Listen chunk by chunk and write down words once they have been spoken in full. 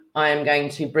I am going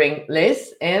to bring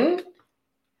Liz in.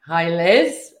 Hi,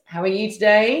 Liz. How are you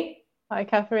today? Hi,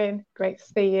 Catherine. Great to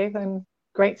see you and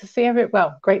great to see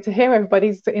great to hear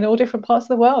everybody's in all different parts of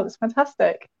the world. It's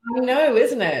fantastic. I know,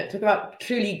 isn't it? Talk about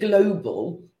truly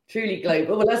global, truly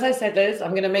global. Well, as I said, Liz,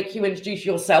 I'm going to make you introduce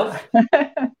yourself so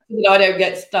that I don't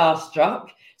get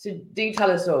starstruck. So do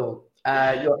tell us all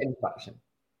your introduction.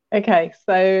 Okay,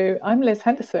 so I'm Liz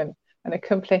Henderson, an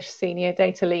accomplished senior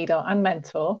data leader and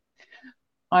mentor.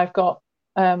 I've got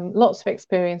lots of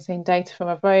experience in data from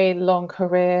a very long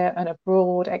career and a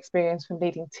broad experience from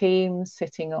leading teams,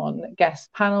 sitting on guest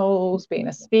panels, being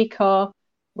a speaker,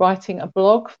 writing a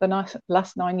blog for the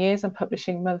last 9 years and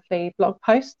publishing monthly blog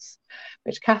posts,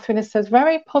 which Catherine has said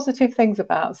very positive things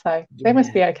about. So they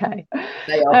must be okay.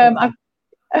 They are.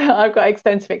 I've got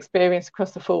extensive experience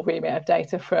across the full remit of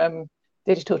data, from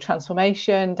digital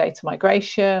transformation, data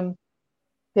migration,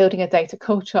 building a data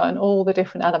culture, and all the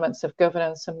different elements of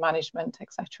governance and management,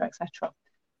 etc., etc.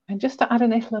 And just to add a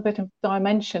little bit of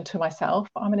dimension to myself,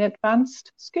 I'm an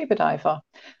advanced scuba diver,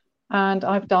 and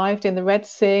I've dived in the Red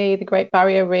Sea, the Great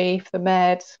Barrier Reef, the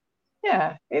Med.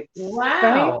 Yeah, it's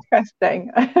very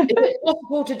interesting. Is it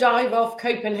possible to dive off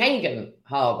Copenhagen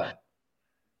Harbour?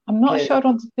 I'm not sure I'd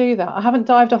want to do that. I haven't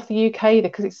dived off the UK either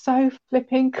because it's so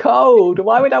flipping cold.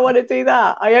 Why would I want to do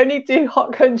that? I only do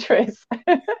hot countries.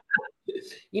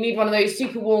 You need one of those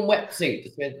super warm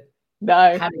wetsuits with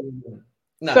no.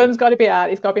 Sun's got to be out.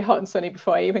 It's got to be hot and sunny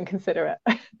before I even consider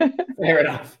it. Fair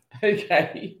enough.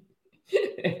 Okay.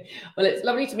 Well, it's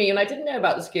lovely to meet you. And I didn't know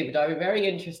about the scuba diving. Very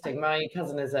interesting. My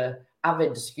cousin is an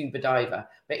avid scuba diver,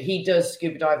 but he does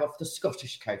scuba dive off the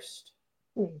Scottish coast.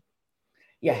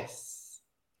 Yes.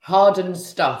 Hardened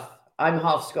stuff. I'm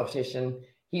half Scottish and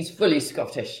he's fully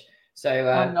Scottish. So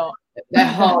I'm not. They're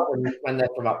hardened when they're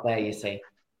from up there, you see.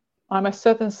 I'm a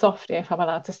southern softie, if I'm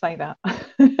allowed to say that.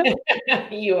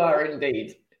 You are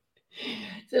indeed.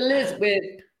 So Liz, with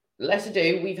less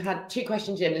ado, we've had 2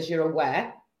 questions in, as you're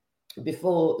aware,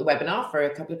 before the webinar for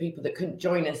a couple of people that couldn't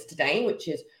join us today, which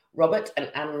is Robert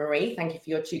and Anne-Marie. Thank you for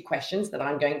your 2 questions that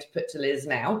I'm going to put to Liz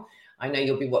now. I know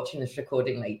you'll be watching this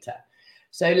recording later.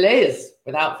 So Liz,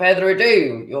 without further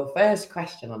ado, your first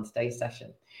question on today's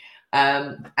session.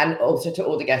 And also to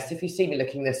all the guests, if you see me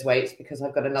looking this way, it's because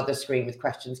I've got another screen with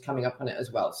questions coming up on it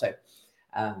as well. So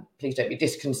please don't be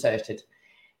disconcerted.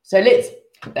 So Liz,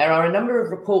 there are a number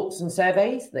of reports and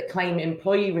surveys that claim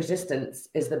employee resistance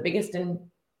is the biggest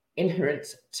inherent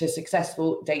to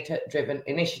successful data-driven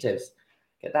initiatives.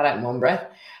 Get that out in one breath.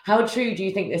 How true do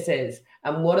you think this is?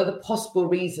 And what are the possible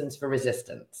reasons for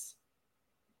resistance?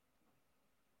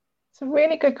 It's a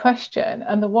really good question.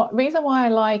 And the reason why I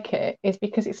like it is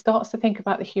because it starts to think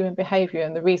about the human behavior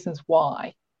and the reasons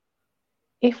why.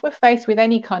 If we're faced with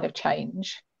any kind of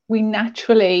change, we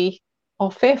naturally are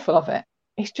fearful of it.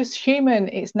 It's just human,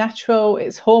 it's natural,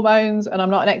 it's hormones, and I'm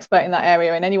not an expert in that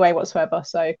area in any way whatsoever.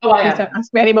 So please don't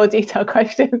ask me any more detailed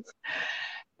questions.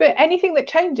 But anything that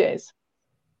changes,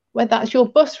 whether that's your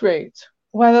bus route,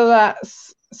 whether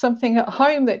that's something at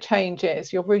home that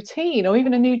changes, your routine, or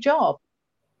even a new job.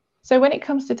 So when it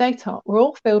comes to data, we're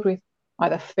all filled with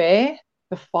either fear,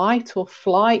 the fight or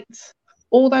flight,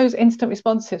 all those instant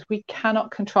responses we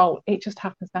cannot control. It just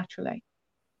happens naturally.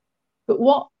 But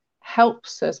what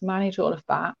helps us manage all of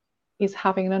that is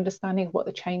having an understanding of what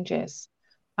the change is.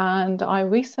 And I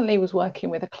recently was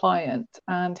working with a client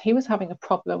and he was having a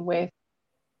problem with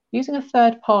using a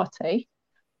third party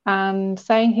and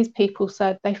saying his people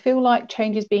said they feel like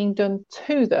change is being done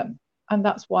to them and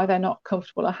that's why they're not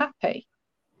comfortable or happy.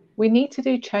 We need to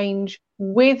do change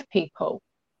with people,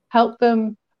 help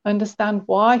them understand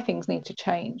why things need to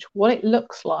change, what it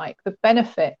looks like, the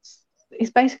benefits. It's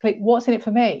basically, what's in it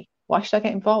for me? Why should I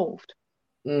get involved?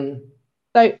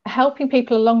 So helping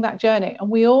people along that journey, and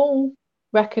we all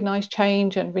recognize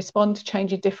change and respond to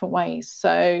change in different ways.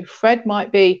 So Fred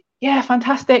might be, yeah,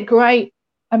 fantastic, great,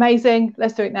 amazing,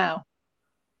 let's do it now.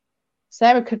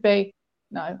 Sarah could be,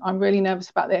 no, I'm really nervous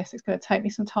about this. It's going to take me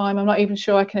some time. I'm not even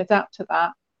sure I can adapt to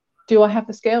that. Do I have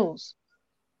the skills?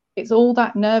 It's all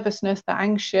that nervousness, the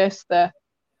anxious,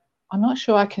 I'm not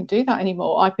sure I can do that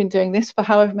anymore. I've been doing this for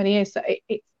however many years. So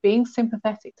it's being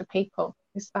sympathetic to people.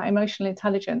 It's that emotional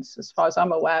intelligence, as far as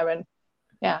I'm aware. And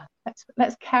yeah,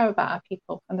 let's care about our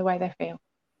people and the way they feel.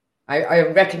 I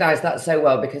recognize that so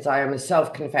well because I am a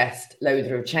self-confessed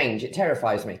loather of change. It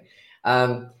terrifies me.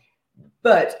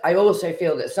 But I also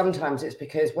feel that sometimes it's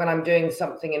because when I'm doing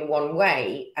something in one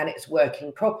way and it's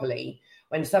working properly,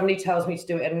 when somebody tells me to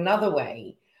do it another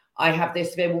way, I have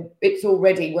this fear, well, it's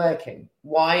already working.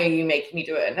 Why are you making me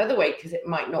do it another way? Because it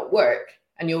might not work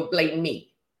and you'll blame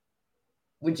me.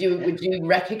 Would you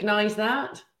recognize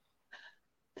that?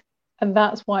 And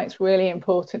that's why it's really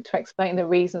important to explain the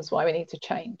reasons why we need to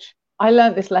change. I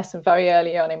learned this lesson very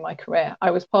early on in my career.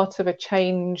 I was part of a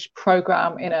change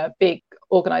program in a big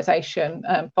organization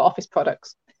for office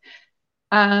products.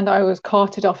 And I was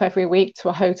carted off every week to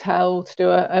a hotel to do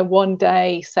a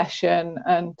one-day session.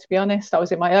 And to be honest, I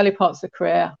was in my early parts of the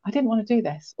career. I didn't want to do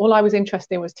this. All I was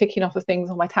interested in was ticking off the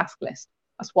things on my task list.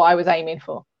 That's what I was aiming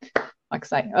for. Like I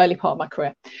say, early part of my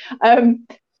career.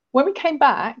 When we came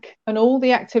back and all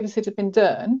the activities had been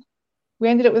done, we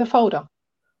ended up with a folder.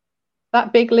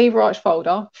 That big lever arch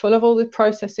folder full of all the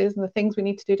processes and the things we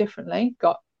need to do differently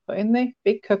got put in the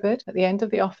big cupboard at the end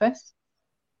of the office.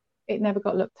 It never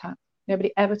got looked at.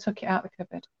 Nobody ever took it out of the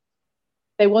cupboard.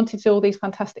 They wanted to do all these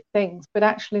fantastic things, but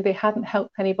actually they hadn't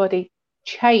helped anybody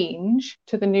change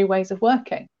to the new ways of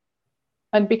working.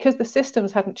 And because the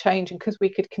systems hadn't changed and because we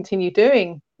could continue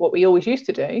doing what we always used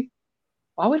to do,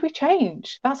 why would we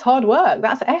change? That's hard work.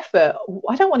 That's effort.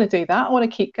 I don't want to do that. I want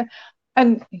to keep going.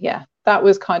 And yeah, that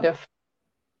was kind of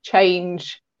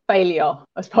change failure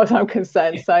as far as I'm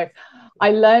concerned. So I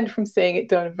learned from seeing it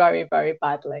done very, very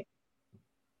badly.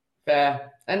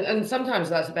 Fair. And sometimes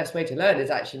that's the best way to learn is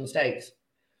actually mistakes.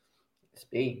 Let's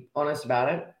be honest about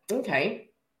it. Okay.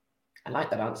 I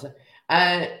like that answer.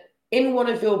 In one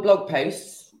of your blog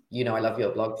posts, you know I love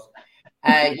your blogs,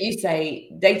 you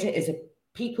say data is a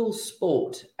people's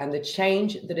sport and the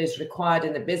change that is required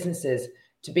in the businesses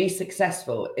to be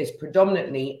successful is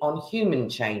predominantly on human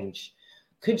change.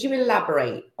 Could you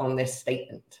elaborate on this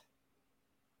statement?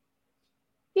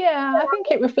 Yeah, I think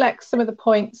it reflects some of the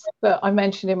points that I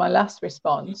mentioned in my last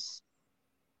response.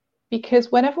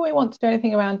 Because whenever we want to do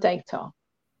anything around data,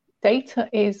 data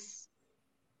is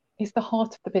the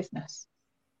heart of the business.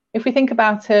 If we think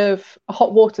about a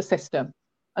hot water system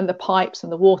and the pipes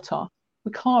and the water,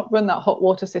 we can't run that hot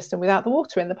water system without the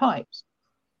water in the pipes.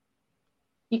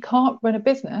 You can't run a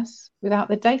business without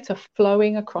the data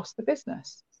flowing across the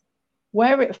business.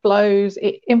 Where it flows,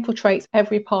 it infiltrates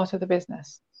every part of the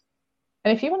business.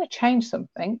 And if you want to change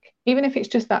something, even if it's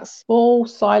just that small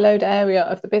siloed area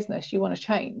of the business you want to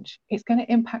change, it's going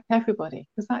to impact everybody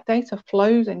because that data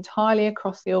flows entirely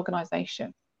across the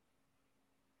organization.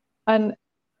 And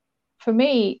for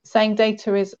me, saying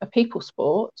data is a people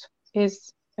sport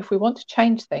is if we want to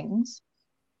change things,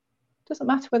 it doesn't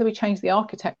matter whether we change the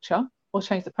architecture or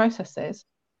change the processes.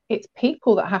 It's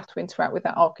people that have to interact with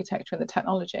that architecture and the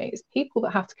technology. It's people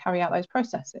that have to carry out those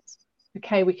processes.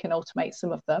 Okay, we can automate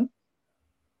some of them,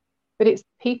 but it's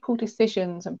people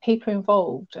decisions and people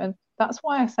involved. And that's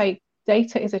why I say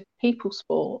data is a people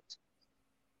sport.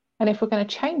 And if we're going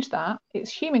to change that,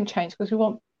 it's human change because we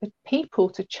want the people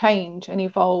to change and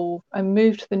evolve and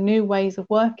move to the new ways of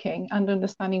working and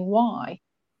understanding why.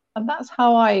 And that's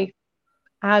how I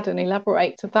add and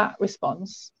elaborate to that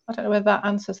response. I don't know whether that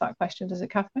answers that question. Does it,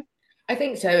 Catherine? I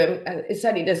think so. It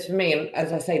certainly does for me. And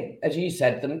as I say, as you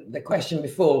said, the question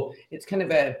before, it's kind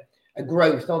of a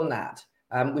growth on that.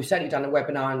 We've certainly done a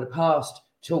webinar in the past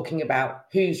talking about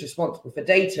who's responsible for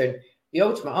data. And the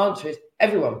ultimate answer is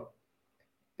everyone,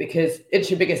 because it's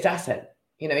your biggest asset.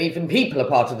 You know, even people are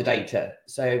part of the data.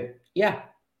 So, yeah,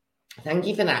 thank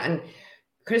you for that. And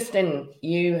Kristen,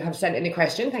 you have sent in a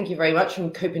question. Thank you very much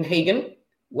from Copenhagen,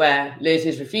 where Liz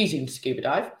is refusing to scuba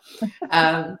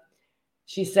dive.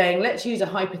 She's saying, let's use a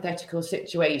hypothetical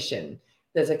situation.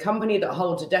 There's a company that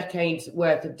holds a decade's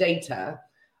worth of data,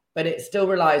 but it still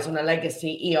relies on a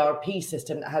legacy ERP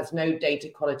system that has no data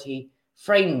quality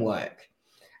framework.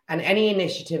 And any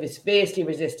initiative is fiercely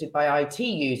resisted by IT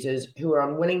users who are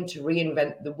unwilling to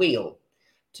reinvent the wheel.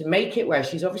 To make it worse,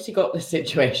 she's obviously got the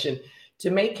situation. To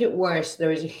make it worse,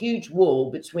 there is a huge wall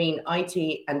between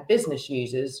IT and business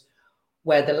users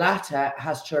where the latter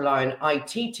has to rely on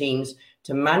IT teams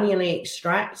to manually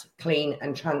extract, clean,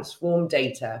 and transform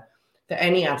data for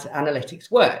any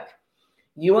analytics work.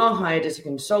 You are hired as a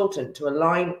consultant to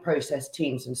align process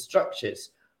teams and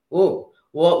structures. Oh,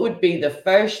 what would be the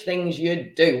first things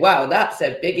you'd do? Wow, that's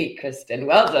a biggie, Kristen.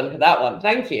 Well done for that one.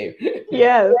 Thank you.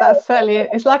 Yeah, that's certainly it.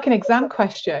 It's like an exam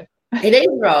question. It is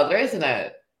rather, isn't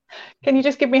it? Can you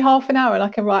just give me half an hour and I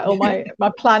can write all my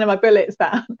plan and my bullets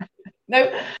down?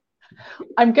 No.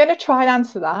 I'm going to try and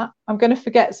answer that. I'm going to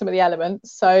forget some of the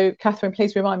elements. So, Catherine,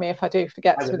 please remind me if I do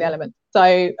forget some of the elements.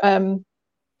 So,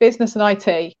 business and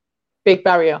IT, big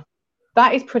barrier.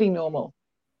 That is pretty normal.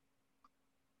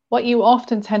 What you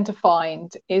often tend to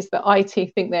find is that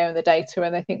IT think they're in the data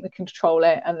and they think they can control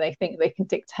it and they think they can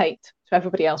dictate to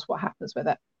everybody else what happens with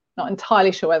it. Not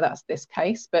entirely sure whether that's this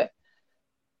case, but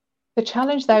the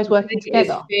challenge there is working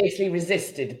together. It's fiercely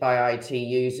resisted by IT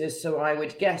users, so I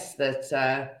would guess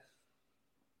that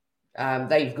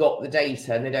they've got the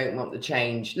data and they don't want the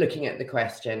change. Looking at the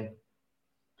question.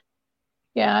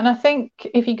 Yeah, and I think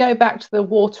if you go back to the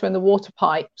water and the water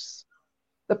pipes,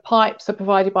 the pipes are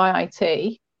provided by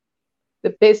IT,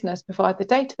 the business provide the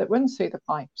data that runs through the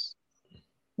pipes.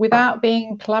 Without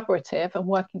being collaborative and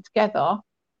working together,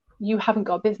 you haven't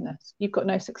got a business, you've got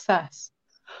no success.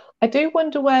 I do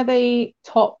wonder where the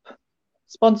top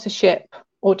sponsorship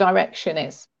or direction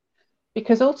is,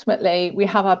 because ultimately we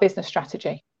have our business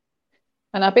strategy,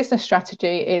 and our business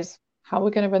strategy is how we're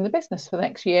going to run the business for the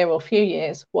next year or few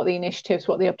years, what the initiatives,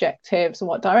 what the objectives, and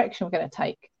what direction we're going to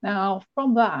take. Now,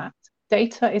 from that,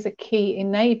 data is a key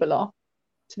enabler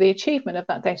to the achievement of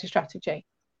that data strategy.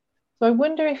 So I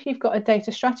wonder if you've got a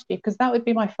data strategy, because that would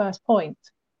be my first point.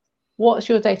 What's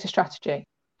your data strategy?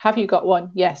 Have you got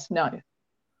one? Yes, no.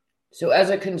 So as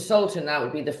a consultant, that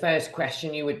would be the first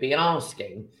question you would be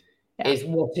asking, is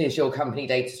what is your company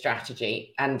data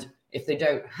strategy? And if they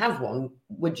don't have one,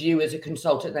 would you as a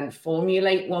consultant then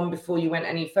formulate one before you went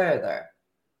any further?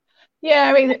 Yeah,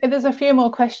 I mean, there's a few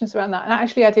more questions around that. And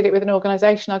actually, I did it with an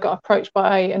organisation. I got approached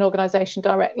by an organisation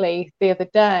directly the other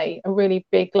day, a really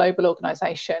big global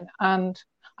organisation. And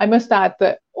I must add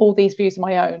that all these views are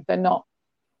my own. They're not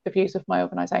the views of my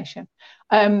organisation.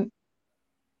 And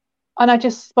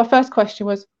my first question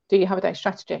was, do you have a data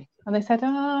strategy? And they said,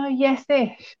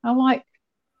 yes-ish. I'm like,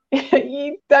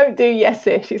 you don't do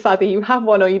yes-ish. It's either you have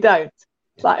one or you don't.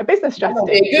 It's like a business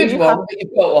strategy. Be a good one, but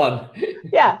you've got one.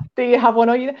 Yeah. Do you have one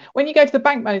or you don't? When you go to the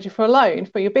bank manager for a loan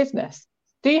for your business,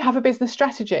 do you have a business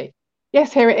strategy?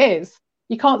 Yes, here it is.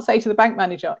 You can't say to the bank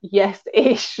manager,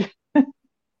 yes-ish.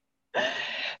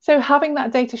 So having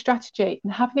that data strategy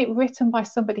and having it written by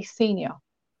somebody senior,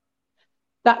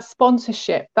 that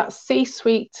sponsorship, that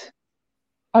C-suite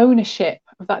ownership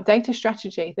of that data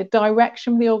strategy, the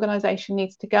direction the organization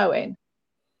needs to go in.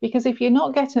 Because if you're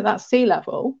not getting at that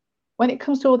C-level, when it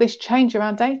comes to all this change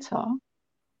around data,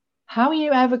 how are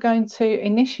you ever going to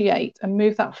initiate and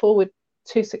move that forward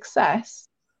to success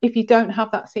if you don't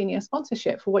have that senior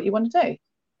sponsorship for what you want to do?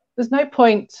 There's no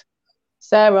point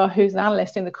Sarah, who's an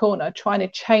analyst in the corner, trying to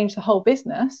change the whole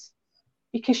business,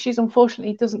 because she's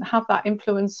unfortunately doesn't have that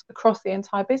influence across the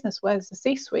entire business. Whereas the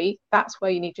C-suite, that's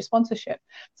where you need your sponsorship.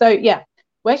 So yeah,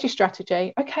 where's your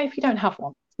strategy? Okay, if you don't have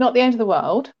one, it's not the end of the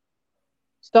world.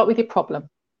 Start with your problem.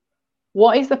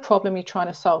 What is the problem you're trying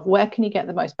to solve? Where can you get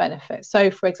the most benefit? So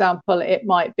for example, it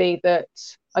might be that,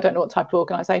 I don't know what type of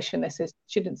organization this is.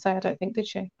 She didn't say, I don't think, did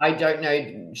she? I don't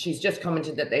know. She's just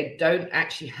commented that they don't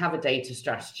actually have a data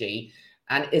strategy.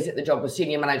 And is it the job of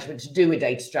senior management to do a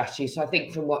data strategy? So I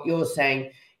think from what you're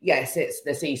saying, yes, it's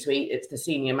the C-suite, it's the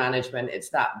senior management, it's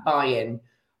that buy-in,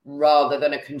 rather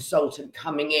than a consultant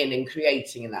coming in and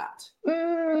creating that.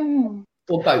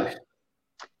 Or both.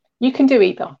 You can do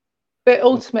either. But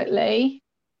ultimately,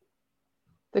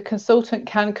 the consultant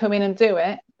can come in and do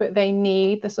it, but they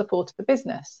need the support of the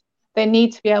business. They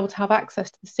need to be able to have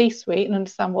access to the C-suite and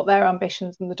understand what their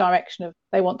ambitions and the direction of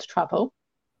they want to travel.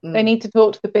 They need to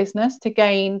talk to the business to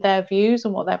gain their views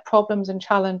on what their problems and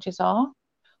challenges are,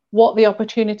 what the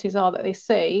opportunities are that they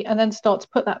see, and then start to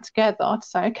put that together to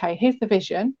say, okay, here's the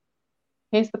vision,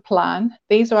 here's the plan,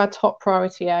 these are our top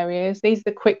priority areas, these are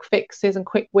the quick fixes and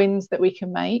quick wins that we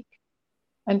can make,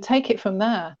 and take it from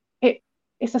there.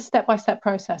 It's a step-by-step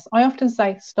process. I often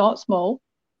say, start small,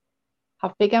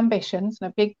 have big ambitions and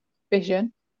a big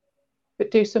vision, but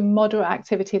do some moderate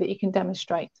activity that you can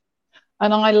demonstrate.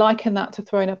 And I liken that to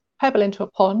throwing a pebble into a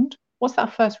pond. What's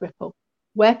that first ripple?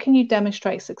 Where can you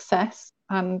demonstrate success,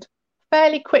 and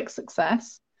fairly quick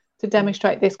success, to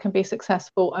demonstrate this can be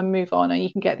successful and move on and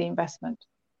you can get the investment?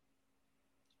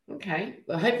 Okay.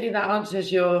 Well, hopefully that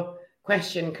answers your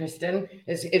question, Kristen.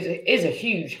 It is a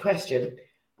huge question,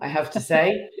 I have to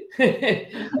say,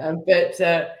 but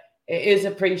it is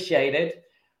appreciated.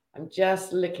 I'm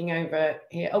just looking over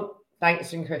here. Oh,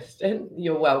 thanks, Kristen.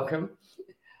 You're welcome.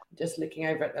 Just looking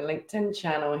over at the LinkedIn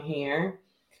channel here.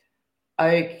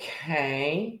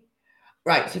 Okay.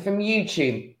 Right. So from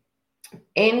YouTube,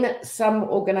 in some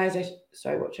organizations,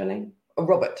 sorry, what's your name? Oh,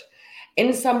 Robert.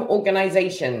 In some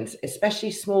organizations,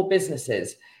 especially small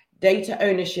businesses, data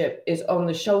ownership is on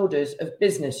the shoulders of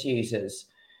business users.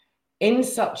 In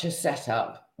such a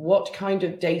setup, what kind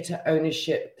of data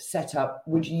ownership setup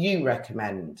would you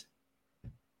recommend?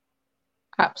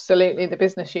 Absolutely. The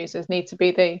business users need to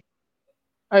be the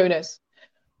owners.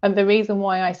 And the reason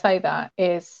why I say that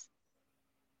is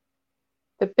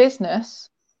the business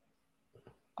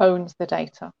owns the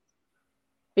data,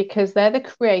 because they're the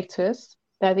creators,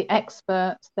 they're the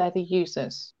experts, they're the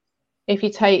users. If you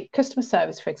take customer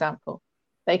service, for example,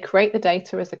 they create the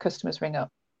data as the customers ring up.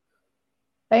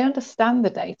 They understand the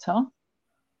data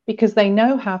because they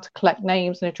know how to collect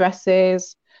names and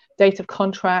addresses, date of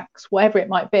contracts, whatever it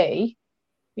might be,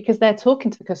 because they're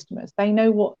talking to the customers. They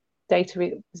know what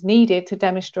data is needed to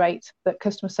demonstrate that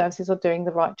customer services are doing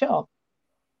the right job.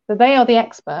 So they are the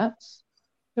experts.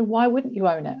 So why wouldn't you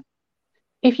own it?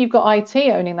 If you've got IT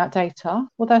owning that data,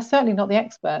 well, they're certainly not the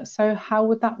experts. So how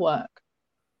would that work?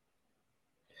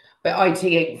 But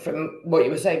IT, from what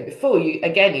you were saying before,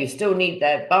 you still need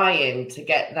their buy-in to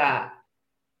get that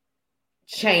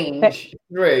change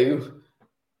through.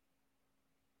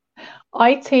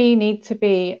 IT need to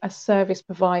be a service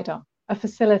provider, a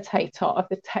facilitator of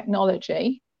the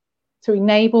technology to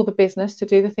enable the business to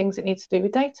do the things it needs to do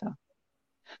with data.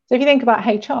 So if you think about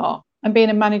HR and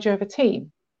being a manager of a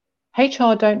team,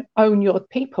 HR don't own your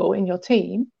people in your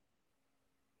team.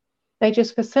 They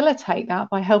just facilitate that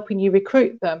by helping you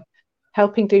recruit them,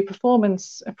 helping do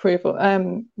performance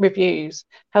approval reviews,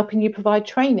 helping you provide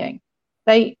training.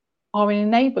 They are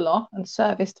an enabler and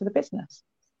service to the business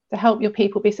to help your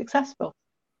people be successful.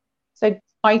 So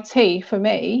IT for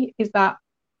me is that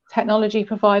technology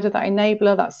provider, that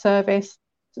enabler, that service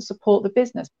to support the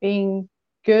business being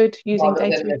good, using rather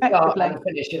data than the effectively. start and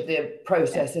finish of the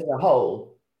process as a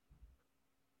whole.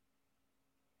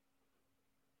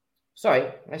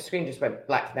 Sorry, my screen just went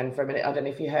black then for a minute. I don't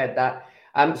know if you heard that.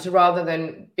 So rather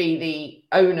than be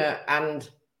the owner and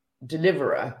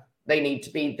deliverer, they need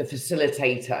to be the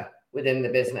facilitator within the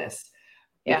business.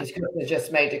 Because Christina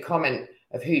just made a comment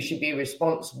of who should be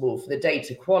responsible for the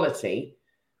data quality.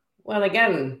 Well,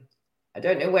 again, I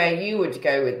don't know where you would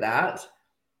go with that.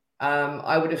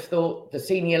 I would have thought the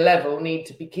senior level need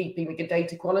to be keeping the good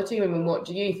data quality. I mean, what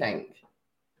do you think?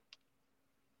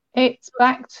 It's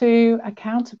back to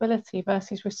accountability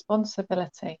versus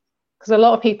responsibility, because a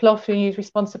lot of people often use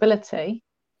responsibility,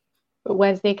 but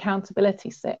where's the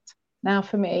accountability sit? Now,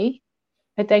 for me,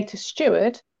 a data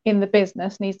steward in the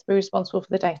business needs to be responsible for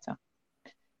the data.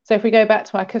 So if we go back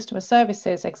to our customer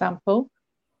services example,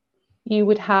 you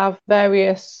would have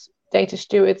various data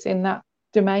stewards in that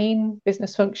domain,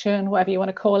 business function, whatever you want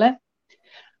to call it.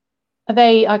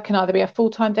 They can either be a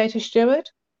full-time data steward,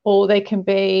 or they can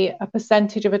be a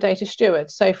percentage of a data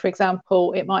steward. So, for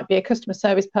example, it might be a customer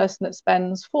service person that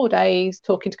spends 4 days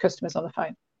talking to customers on the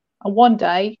phone. And one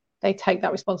day they take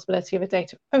that responsibility of a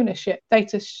data ownership,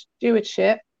 data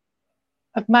stewardship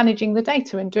of managing the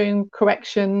data and doing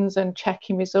corrections and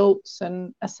checking results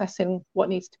and assessing what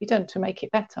needs to be done to make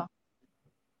it better.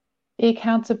 The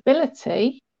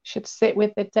accountability should sit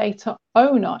with the data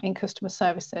owner in customer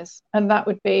services. And that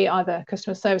would be either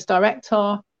customer service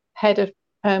director, head of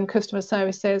customer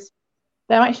services.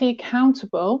 They're actually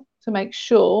accountable to make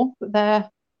sure that their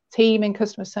team in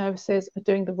customer services are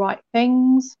doing the right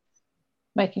things,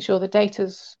 making sure the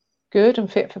data's good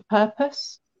and fit for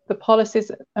purpose, the policies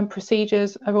and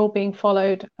procedures are all being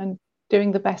followed and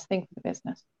doing the best thing for the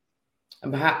business.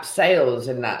 And perhaps sales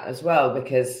in that as well,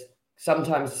 because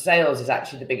sometimes sales is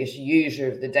actually the biggest user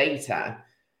of the data,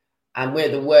 and we're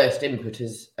the worst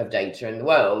inputters of data in the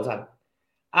world.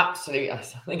 I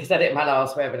think I said it in my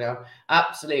last webinar,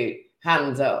 absolute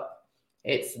hands up.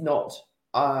 It's not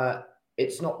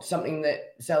something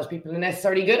that salespeople are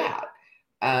necessarily good at.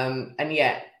 And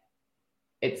yet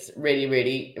it's really,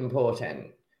 really important.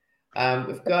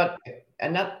 We've got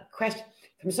another question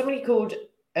from somebody called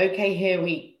Okay, Here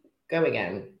We Go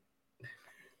Again.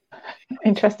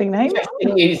 Interesting name.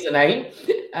 Interesting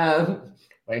username.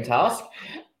 Won't ask.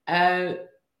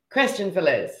 Question for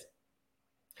Liz.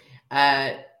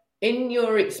 In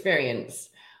your experience,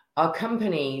 are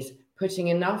companies putting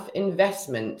enough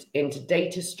investment into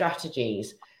data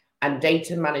strategies and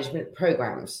data management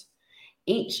programs?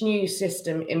 Each new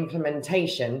system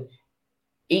implementation,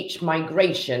 each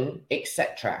migration,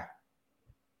 etc.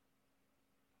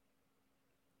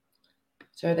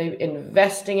 So are they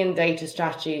investing in data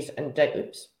strategies and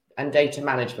data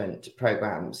management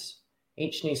programs?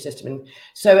 Each new system.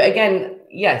 So again,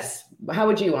 yes. How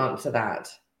would you answer that?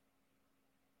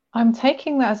 I'm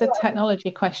taking that as a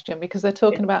technology question because they're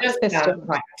talking about systems. Sound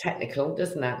quite technical,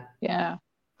 doesn't it? Yeah.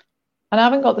 And I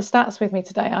haven't got the stats with me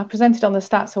today. I presented on the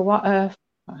stats I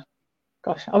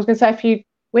was going to say a few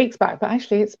weeks back, but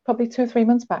actually it's probably 2 or 3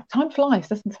 months back. Time flies,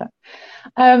 doesn't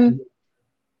it?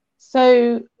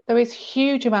 So there is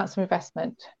huge amounts of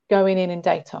investment going in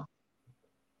data.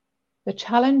 The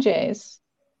challenge is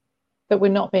that we're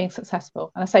not being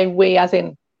successful. And I say we as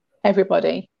in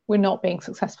everybody, we're not being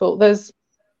successful. There's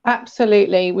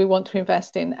absolutely, we want to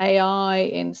invest in AI,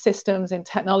 in systems, in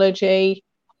technology.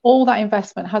 All that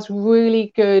investment has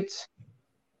really good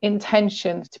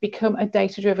intentions to become a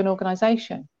data-driven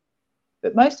organization.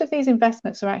 But most of these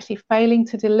investments are actually failing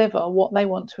to deliver what they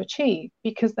want to achieve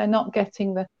because they're not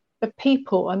getting the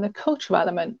people and the cultural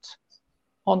element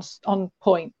on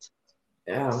point.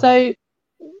 Yeah. So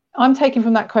I'm taking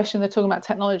from that question, they're talking about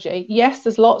technology. Yes,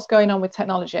 there's lots going on with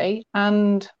technology,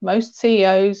 and most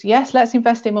CEOs, yes, let's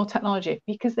invest in more technology,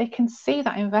 because they can see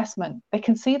that investment. They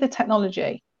can see the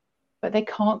technology, but they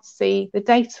can't see the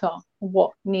data,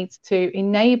 what needs to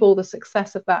enable the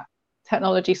success of that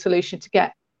technology solution to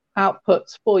get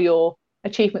outputs for your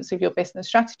achievements of your business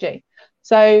strategy.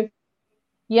 So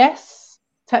yes,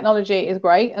 technology is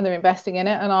great and they're investing in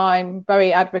it, and I'm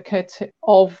very advocate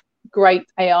of great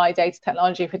AI data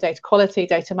technology for data quality,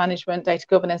 data management, data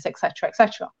governance, etc.,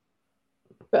 etc.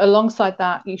 But alongside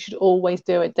that, you should always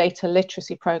do a data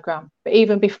literacy program. But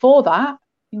even before that,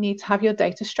 you need to have your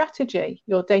data strategy,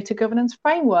 your data governance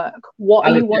framework. What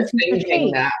are you wanting to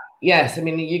achieve? That, yes, I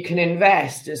mean, you can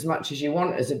invest as much as you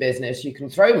want as a business. You can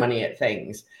throw money at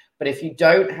things, but if you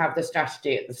don't have the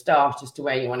strategy at the start as to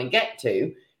where you want to get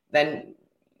to, then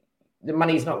the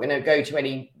money's not going to go to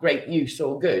any great use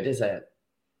or good, is it?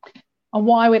 And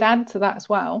what I would add to that as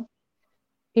well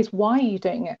is, why are you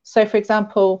doing it? So, for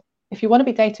example, if you want to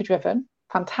be data-driven,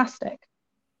 fantastic.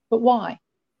 But why?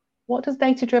 What does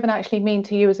data-driven actually mean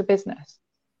to you as a business?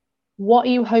 What are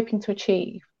you hoping to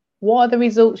achieve? What are the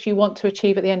results you want to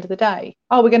achieve at the end of the day?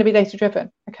 Oh, we're going to be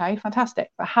data-driven. Okay,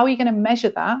 fantastic. But how are you going to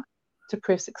measure that to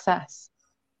prove success?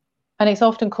 And it's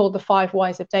often called the 5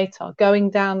 whys of data, going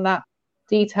down that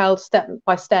detailed step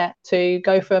by step to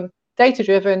go from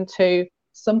data-driven to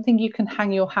something you can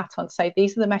hang your hat on, say,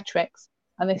 these are the metrics,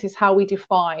 and this is how we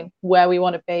define where we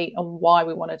want to be and why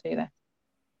we want to do this.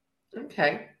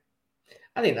 Okay.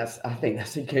 I think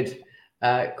that's a good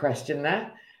question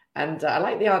there. And I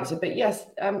like the answer. But yes,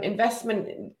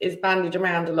 investment is bandied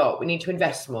around a lot. We need to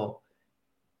invest more.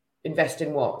 Invest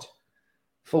in what?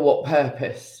 For what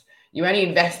purpose? You only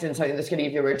invest in something that's going to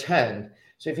give you a return.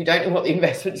 So if you don't know what the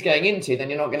investment's going into, then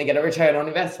you're not going to get a return on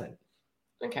investment.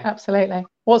 Okay. Absolutely.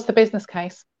 What's the business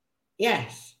case?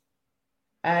 Yes.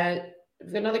 We've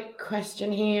got another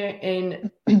question here.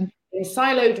 In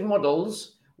siloed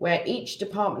models, where each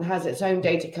department has its own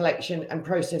data collection and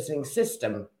processing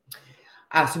system.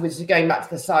 So this is going back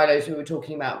to the silos we were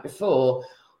talking about before.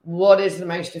 What is the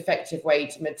most effective way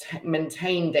to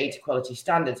maintain data quality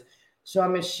standards? So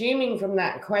I'm assuming from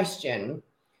that question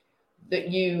that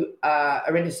you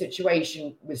are in a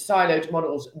situation with siloed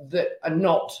models that are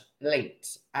not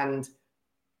linked, and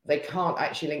they can't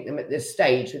actually link them at this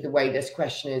stage with the way this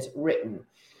question is written.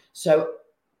 So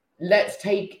let's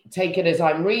take it as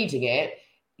I'm reading it.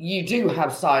 You do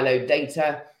have siloed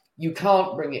data. You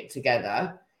can't bring it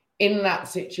together. In that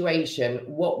situation,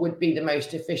 what would be the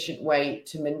most efficient way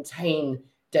to maintain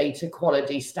data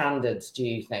quality standards, do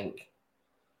you think?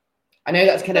 I know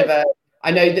that's kind of I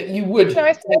know that you would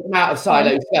take them out of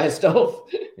silos first off.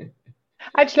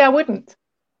 Actually, I wouldn't.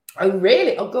 Oh,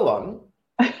 really? Oh, go on.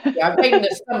 Yeah, I've made an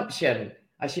assumption.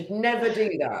 I should never do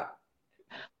that.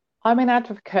 I'm an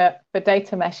advocate for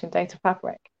data mesh and data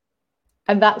fabric.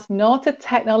 And that's not a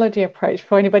technology approach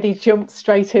for anybody jumped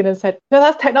straight in and said, no,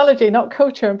 that's technology, not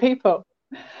culture and people.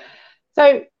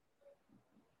 So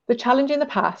the challenge in the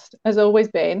past has always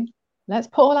been, let's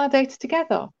put all our data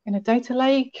together in a data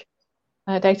lake,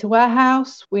 a data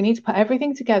warehouse. We need to put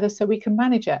everything together so we can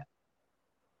manage it.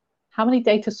 How many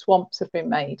data swamps have been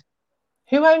made?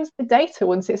 Who owns the data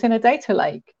once it's in a data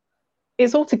lake?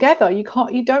 It's all together. You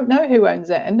don't know who owns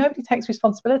it, and nobody takes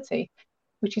responsibility,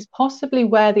 which is possibly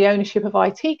where the ownership of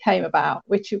IT came about,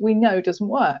 which we know doesn't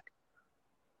work.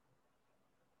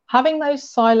 Having those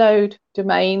siloed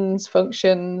domains,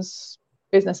 functions,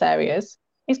 business areas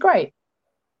is great.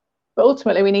 But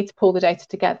ultimately, we need to pull the data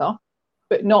together,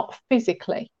 but not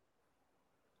physically.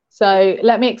 So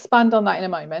let me expand on that in a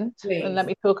moment. Please. And let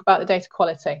me talk about the data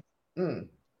quality.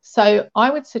 So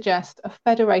I would suggest a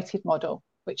federated model,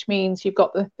 which means you've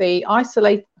got the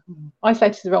isolated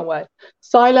is the wrong word,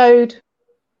 siloed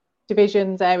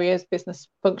divisions, areas, business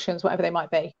functions, whatever they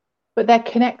might be, but they're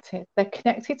connected. They're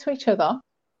connected to each other,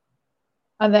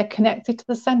 and they're connected to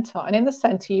the center. And in the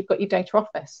center, you've got your data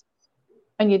office,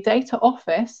 and your data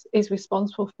office is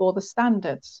responsible for the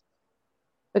standards,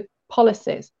 the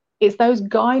policies. It's those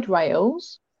guide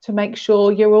rails to make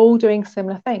sure you're all doing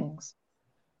similar things.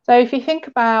 So if you think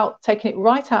about taking it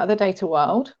right out of the data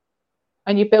world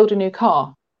and you build a new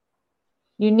car,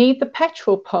 you need the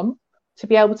petrol pump to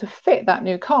be able to fit that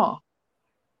new car.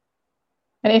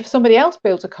 And if somebody else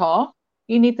builds a car,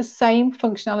 you need the same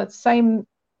functionality, same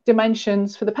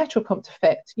dimensions for the petrol pump to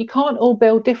fit. You can't all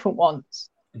build different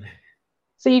ones.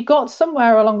 So you've got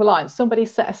somewhere along the line, somebody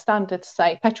set a standard to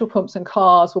say petrol pumps and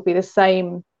cars will be the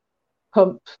same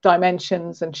pump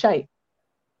dimensions and shape.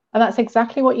 And that's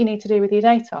exactly what you need to do with your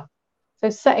data. So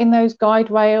setting those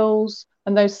guide rails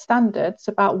and those standards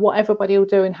about what everybody will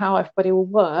do and how everybody will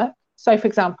work So, for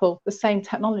example, the same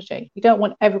technology. You don't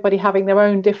want everybody having their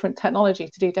own different technology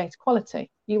to do data quality.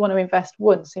 You want to invest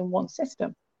once in one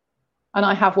system. And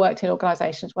I have worked in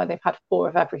organisations where they've had 4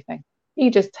 of everything. You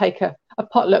just take a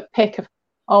potluck pick of,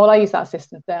 oh, well, I use that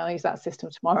system today, I'll use that system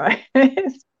tomorrow.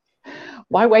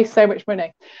 Why waste so much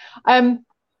money?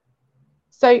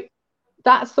 So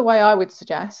that's the way I would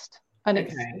suggest. And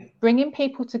it's bringing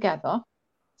people together.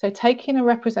 So taking a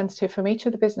representative from each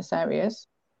of the business areas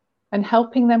and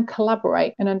helping them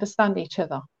collaborate and understand each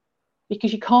other,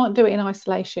 because you can't do it in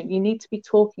isolation. You need to be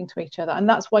talking to each other, and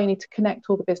that's why you need to connect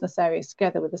all the business areas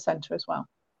together with the centre as well.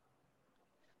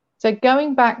 So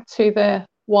going back to the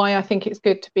why I think it's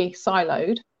good to be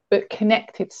siloed, but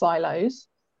connected silos,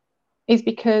 is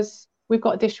because we've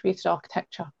got a distributed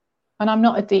architecture. And I'm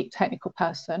not a deep technical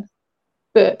person,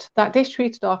 but that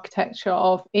distributed architecture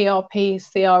of ERPs,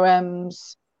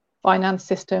 CRMs, finance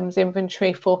systems,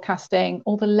 inventory, forecasting,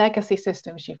 all the legacy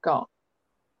systems you've got,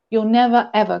 you're never,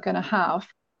 ever going to have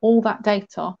all that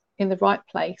data in the right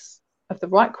place, of the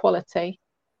right quality,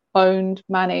 owned,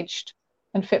 managed,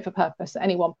 and fit for purpose at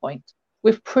any one point.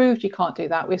 We've proved you can't do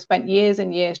that. We've spent years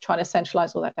and years trying to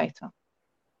centralize all that data.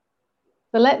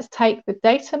 So let's take the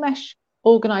data mesh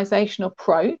organizational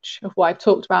approach of what I've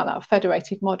talked about, that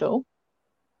federated model,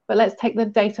 but let's take the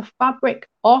data fabric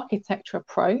architecture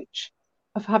approach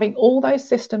of having all those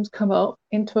systems come up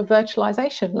into a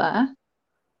virtualization layer,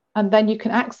 and then you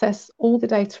can access all the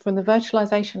data from the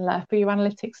virtualization layer for your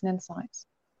analytics and insights.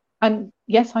 And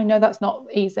yes, I know that's not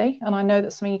easy, and I know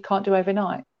that's something you can't do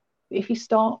overnight. But if you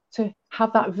start to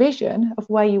have that vision of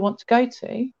where you want to go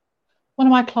to, one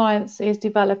of my clients is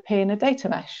developing a data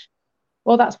mesh.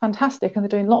 Well, that's fantastic, and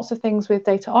they're doing lots of things with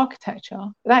data architecture.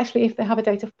 But actually, if they have a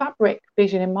data fabric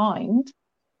vision in mind,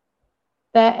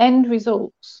 their end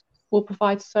results will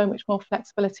provide so much more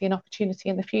flexibility and opportunity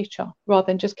in the future, rather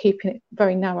than just keeping it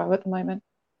very narrow at the moment.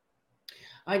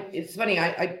 It's funny,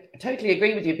 I totally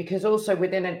agree with you, because also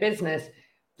within a business,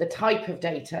 the type of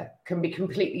data can be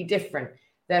completely different.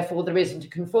 Therefore, there isn't a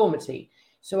conformity.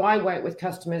 So I work with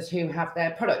customers who have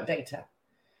their product data,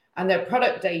 and their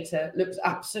product data looks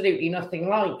absolutely nothing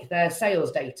like their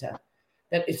sales data.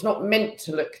 That it's not meant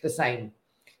to look the same.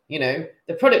 You know,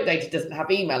 the product data doesn't have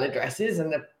email addresses,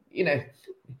 and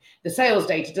the sales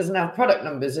data doesn't have product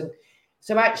numbers. And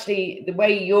so actually the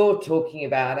way you're talking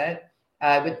about it,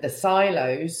 with the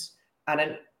silos and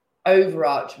an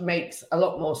overarch, makes a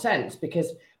lot more sense,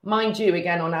 because mind you,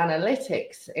 again, on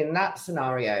analytics in that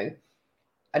scenario,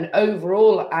 an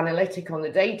overall analytic on the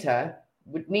data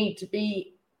would need to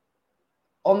be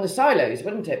on the silos,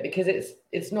 wouldn't it? Because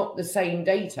it's not the same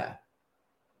data.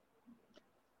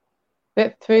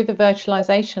 But through the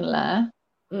virtualization layer,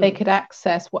 they could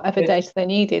access whatever data they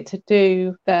needed to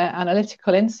do their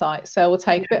analytical insight. So we'll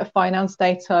take a bit of finance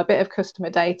data, a bit of customer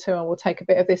data, and we'll take a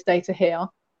bit of this data here.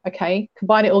 Okay,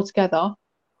 combine it all together.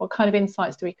 What kind of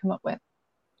insights do we come up with?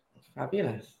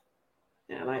 Fabulous.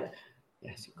 Yeah, I like that.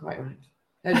 Yes, you're quite right.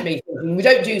 That's me. We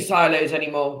don't do silos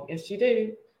anymore. Yes, you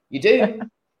do. You do.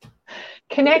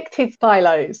 Connected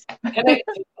silos.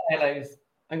 Connected silos.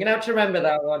 I'm going to have to remember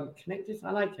that one. Connected.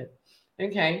 I like it.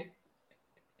 Okay.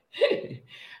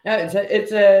 No,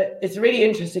 it's really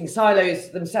interesting.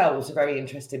 Silos themselves are very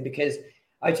interesting, because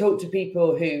I talk to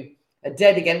people who are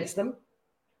dead against them,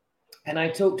 and I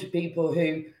talk to people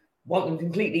who want them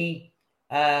completely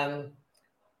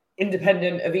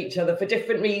independent of each other for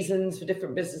different reasons, for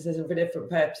different businesses, and for different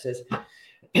purposes.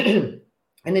 And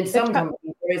in some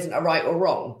companies, there isn't a right or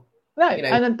wrong. No,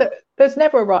 and there's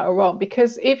never a right or wrong,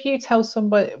 because if you tell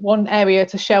somebody one area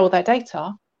to share all their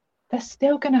data, they're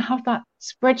still going to have that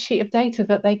spreadsheet of data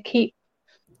that they keep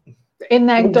in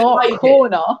their dark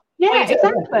corner. Yeah,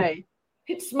 exactly.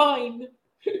 It's mine.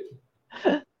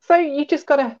 So you've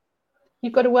got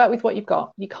to work with what you've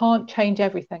got. You can't change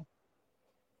everything.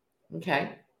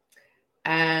 Okay.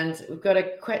 And we've got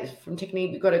a question from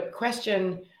Tiffany. We've got a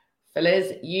question for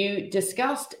Liz. You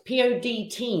discussed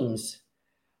POD teams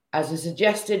as a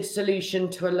suggested solution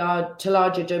to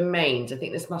larger domains. I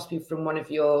think this must be from one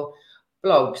of your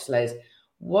blogs, Liz.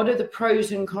 What are the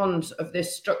pros and cons of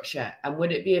this structure, and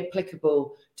would it be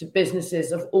applicable to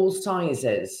businesses of all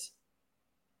sizes?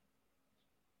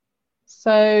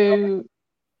 So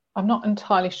I'm not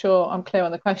entirely sure I'm clear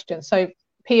on the question. So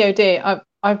POD,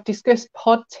 I've discussed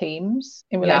pod teams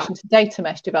in relation to data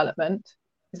mesh development.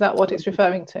 Is that what it's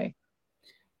referring to?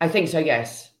 I think so,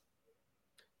 yes.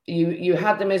 You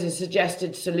had them as a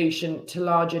suggested solution to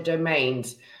larger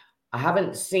domains. I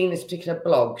haven't seen this particular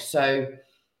blog, so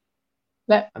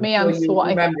let me answer what I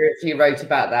remember if you wrote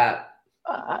about that.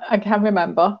 I can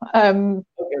remember.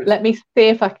 Let me see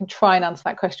if I can try and answer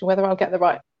that question, whether I'll get the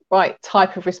right right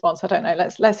type of response. I don't know.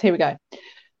 Here we go.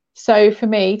 So for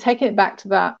me, taking it back to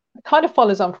that, it kind of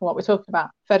follows on from what we're talking about,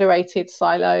 federated,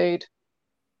 siloed,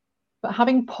 but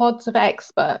having pods of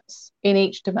experts in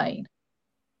each domain.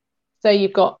 So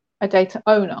you've got a data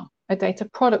owner, a data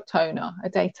product owner, a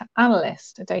data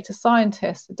analyst, a data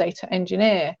scientist, a data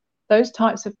engineer. Those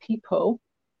types of people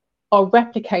are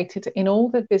replicated in all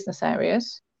the business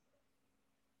areas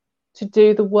to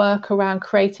do the work around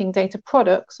creating data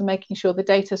products and making sure the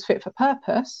data is fit for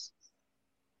purpose,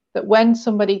 that when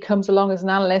somebody comes along as an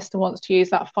analyst and wants to use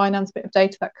that finance bit of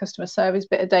data, that customer service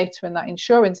bit of data, and that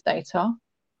insurance data,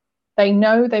 they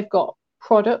know they've got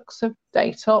products of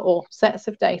data or sets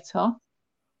of data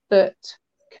that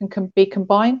can be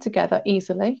combined together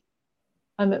easily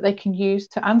and that they can use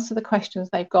to answer the questions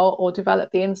they've got or develop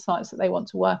the insights that they want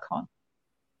to work on.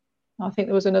 I think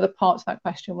there was another part to that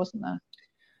question, wasn't there?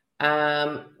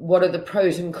 What are the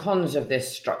pros and cons of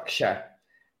this structure?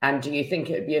 And do you think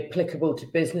it would be applicable to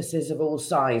businesses of all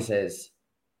sizes?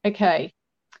 Okay.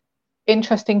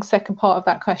 Interesting second part of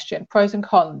that question. Pros and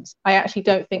cons. I actually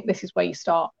don't think this is where you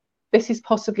start. This is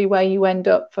possibly where you end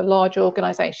up for large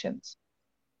organizations.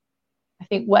 I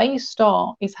think where you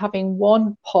start is having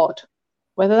one pod,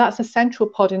 whether that's a central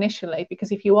pod initially,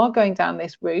 because if you are going down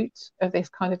this route of this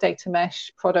kind of data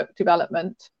mesh product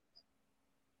development,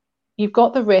 you've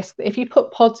got the risk that if you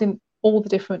put pods in all the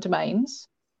different domains,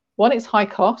 one, it's high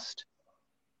cost.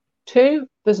 Two,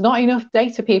 there's not enough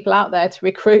data people out there to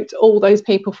recruit all those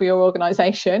people for your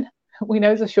organization. We know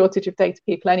there's a shortage of data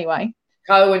people anyway.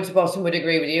 Kyle Winterbottom would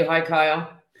agree with you. Hi,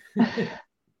 Kyle.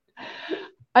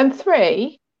 And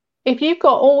three, if you've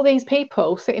got all these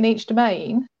people sitting in each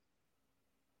domain,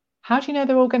 how do you know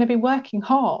they're all going to be working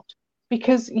hard?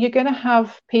 Because you're going to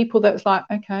have people that's like,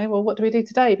 okay, well, what do we do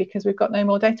today? Because we've got no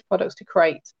more data products to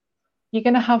create. You're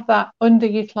going to have that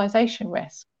underutilization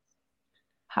risk.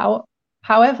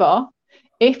 However,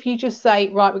 if you just say,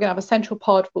 right, we're going to have a central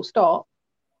pod, full stop,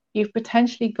 you've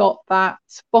potentially got that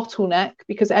bottleneck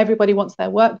because everybody wants their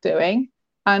work doing,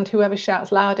 and whoever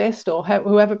shouts loudest or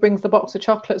whoever brings the box of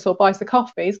chocolates or buys the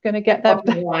coffee is going to get their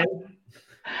wine.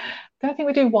 Don't think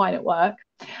we do wine at work.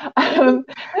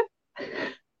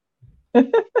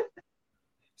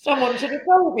 Someone should have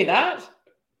told me that.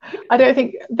 I don't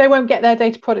think they won't get their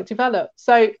data product developed.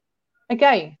 So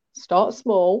again, start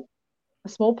small, a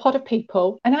small pod of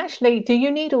people. And actually, do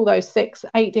you need all those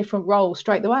 6-8 different roles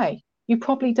straight away? You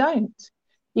probably don't.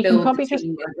 You can probably just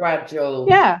gradual.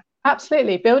 Yeah,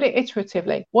 absolutely. Build it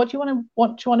iteratively. What do you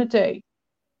want to do?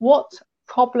 What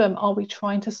problem are we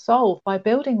trying to solve by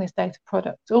building this data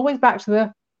product? Always back to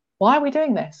the why are we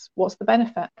doing this? What's the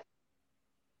benefit?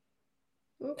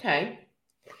 Okay.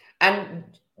 And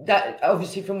that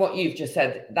obviously from what you've just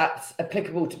said, that's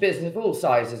applicable to business of all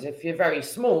sizes. If you're very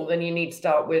small, then you need to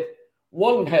start with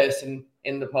one person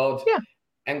in the pod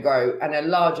and grow, and a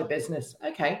larger business.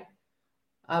 Okay.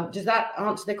 Does that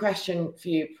answer the question for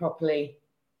you properly?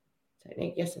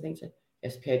 Yes, I think so.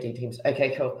 Yes, POD teams.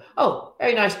 Okay, cool. Oh,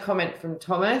 very nice comment from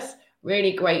Thomas.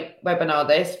 Really great webinar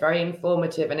this. Very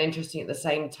informative and interesting at the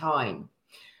same time.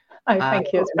 Oh,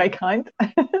 thank you. It's very kind.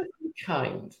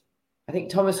 Kind. I think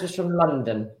Thomas was from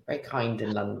London. Very kind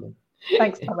in London.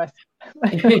 Thanks, Thomas.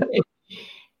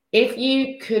 If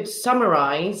you could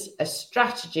summarize a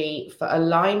strategy for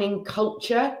aligning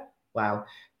culture,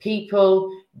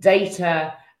 people,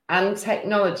 data, and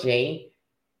technology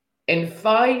in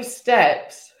 5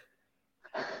 steps,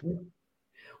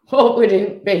 what would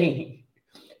it be?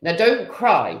 Now, don't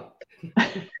cry.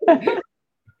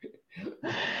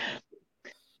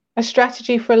 A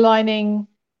strategy for aligning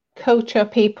culture,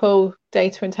 people,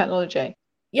 data, and technology.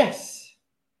 Yes.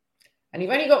 And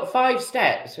you've only got 5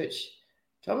 steps, which,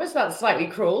 Thomas, that's slightly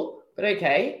cruel, but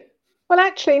okay. Well,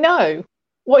 actually, no.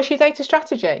 What's your data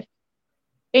strategy?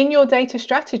 In your data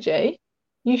strategy,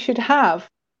 you should have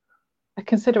a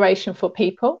consideration for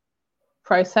people,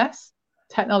 process,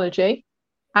 technology,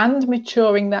 and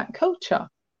maturing that culture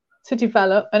to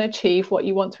develop and achieve what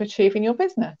you want to achieve in your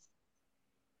business.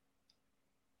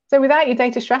 So without your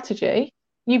data strategy,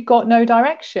 you've got no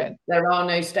direction. There are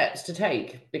no steps to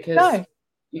take because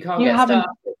you can't get started.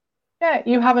 Yeah,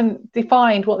 you haven't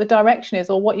defined what the direction is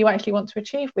or what you actually want to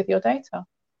achieve with your data.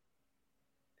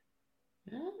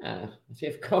 Let's see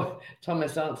if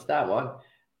Thomas answered that one.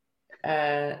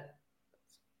 I'm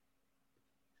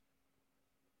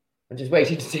just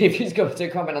waiting to see if he's got to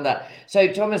comment on that.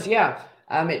 So, Thomas,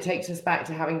 it takes us back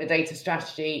to having the data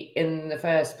strategy in the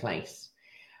first place.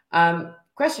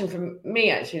 Question from me,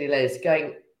 actually, Liz,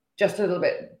 going just a little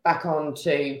bit back on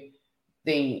to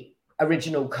the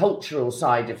original cultural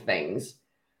side of things.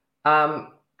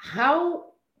 How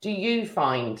do you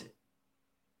find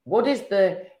what is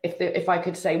if I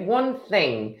could say one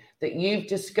thing that you've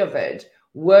discovered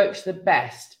works the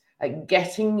best at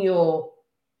getting your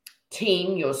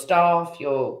team, your staff,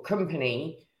 your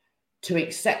company to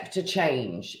accept a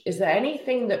change? Is there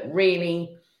anything that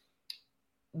really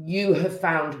you have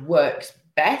found works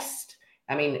best?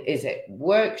 I mean, is it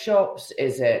workshops?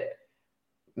 Is it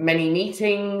many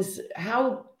meetings?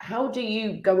 How do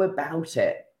you go about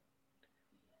it?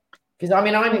 Because I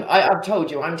mean, I've told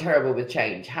you I'm terrible with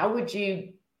change. How would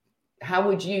you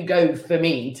go for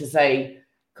me to say,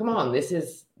 come on, this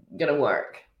is going to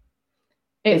work?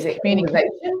 Is it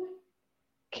communication?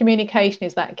 Communication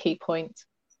is that key point.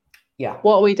 Yeah.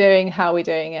 What are we doing? How are we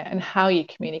doing it? And how you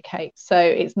communicate. So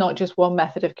it's not just one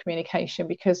method of communication,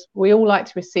 because we all like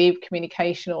to receive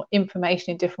communication or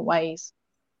information in different ways.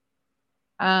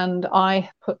 And I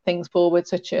put things forward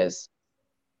such as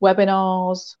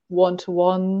webinars,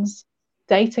 one-to-ones,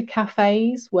 data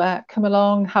cafes, where come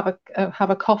along, have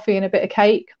a coffee and a bit of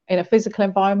cake in a physical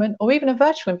environment, or even a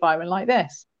virtual environment like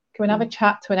this. Come and have a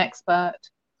chat to an expert.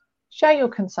 Share your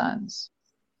concerns.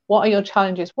 What are your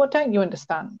challenges? What don't you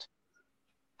understand?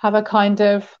 Have a kind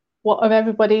of what are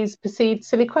everybody's perceived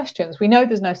silly questions. We know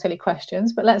there's no silly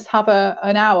questions, but let's have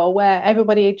an hour where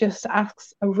everybody just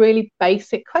asks a really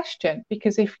basic question,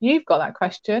 because if you've got that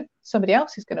question, somebody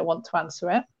else is going to want to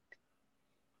answer it.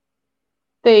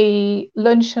 The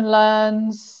lunch and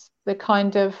learns, the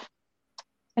kind of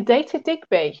a data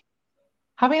Digby,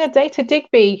 having a data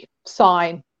Digby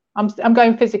sign. I'm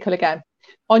going physical again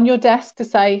on your desk to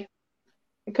say,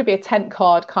 it could be a tent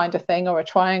card kind of thing, or a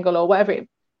triangle, or whatever.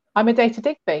 I'm a data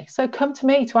Digby, so come to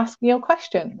me to ask me your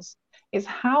questions. It's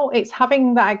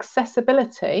having that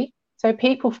accessibility, so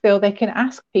people feel they can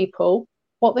ask people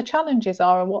what the challenges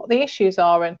are and what the issues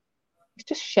are, and it's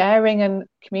just sharing and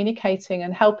communicating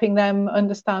and helping them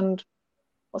understand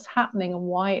what's happening and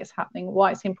why it's happening,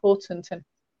 why it's important, and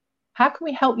how can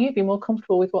we help you be more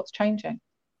comfortable with what's changing.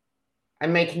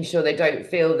 And making sure they don't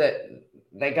feel that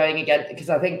they're going against, because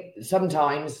I think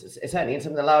sometimes, certainly in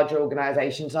some of the larger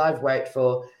organizations I've worked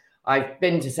for, I've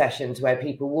been to sessions where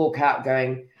people walk out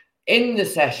going, in the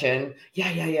session,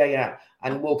 yeah,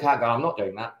 and walk out going, I'm not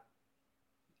doing that.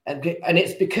 And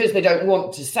it's because they don't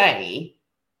want to say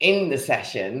in the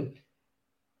session,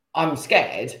 I'm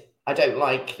scared, I don't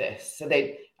like this. So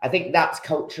I think that's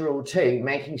cultural too,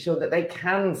 making sure that they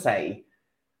can say,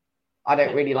 I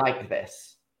don't really like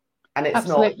this. And it's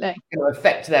not going to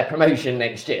affect their promotion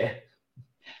next year.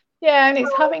 Yeah, and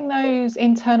it's having those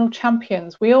internal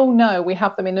champions. We all know we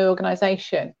have them in the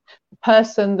organisation. The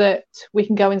person that we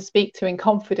can go and speak to in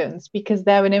confidence because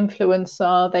they're an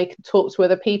influencer, they can talk to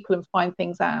other people and find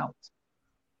things out.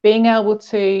 Being able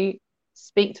to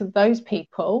speak to those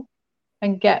people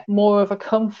and get more of a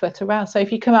comfort around. So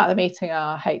if you come out of the meeting,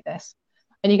 I hate this,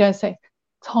 and you go and say,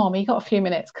 Tom, you got a few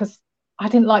minutes because I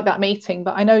didn't like that meeting,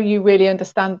 but I know you really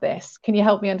understand this. Can you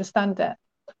help me understand it?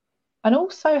 And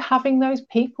also having those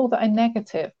people that are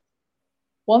negative.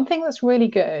 One thing that's really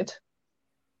good,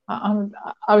 I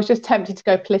was just tempted to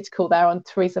go political there on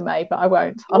Theresa May, but I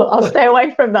won't. I'll stay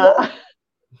away from that.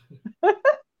 But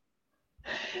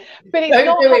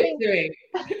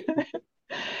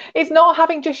it's not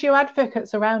having just your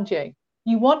advocates around you.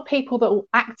 You want people that will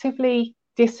actively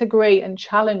disagree and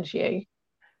challenge you,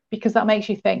 because that makes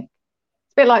you think.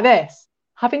 It's a bit like this.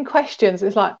 Having questions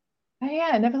is like, oh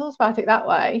yeah, I never thought about it that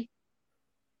way.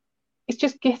 It's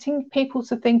just getting people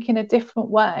to think in a different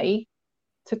way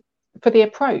for the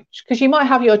approach. Because you might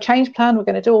have your change plan, we're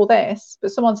going to do all this,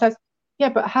 but someone says, yeah,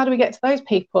 but how do we get to those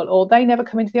people? Or they never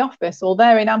come into the office, or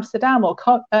they're in Amsterdam or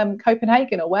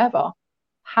Copenhagen or wherever.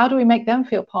 How do we make them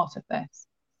feel part of this?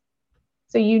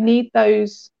 So you need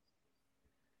those,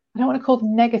 I don't want to call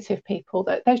them negative people,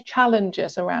 those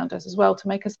challengers around us as well to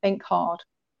make us think hard.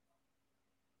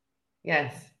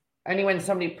 Yes. Only when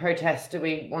somebody protests do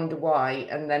we wonder why,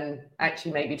 and then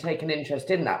actually maybe take an interest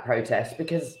in that protest,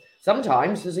 because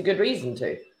sometimes there's a good reason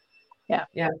to. Yeah.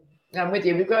 I'm with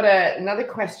you. We've got another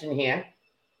question here.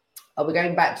 We're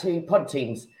going back to pod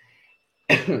teams.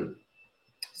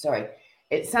 Sorry.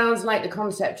 It sounds like the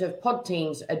concept of pod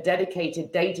teams are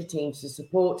dedicated data teams to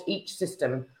support each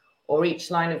system or each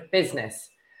line of business.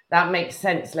 That makes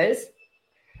sense, Liz.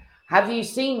 Have you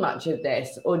seen much of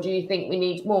this, or do you think we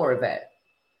need more of it?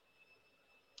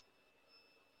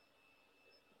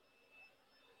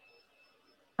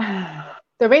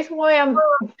 The reason why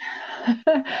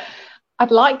I'd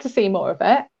like to see more of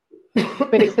it,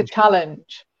 but it's a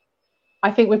challenge. I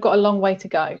think we've got a long way to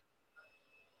go.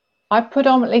 I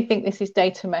predominantly think this is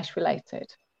data mesh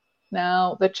related.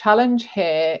 Now, the challenge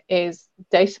here is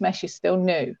data mesh is still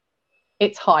new.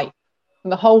 It's hype.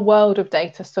 And the whole world of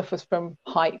data suffers from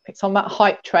hype. It's on that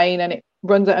hype train and it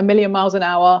runs at 1,000,000 miles an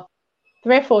hour.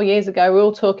 3 or 4 years ago, we were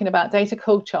all talking about data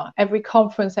culture. Every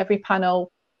conference, every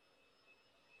panel.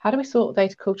 How do we sort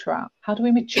data culture out? How do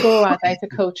we mature our data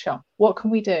culture? What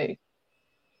can we do?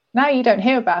 Now you don't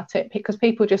hear about it because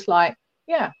people just like,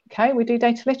 yeah, okay, we do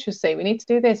data literacy. We need to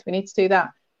do this. We need to do that.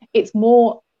 It's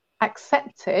more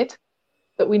accepted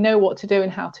that we know what to do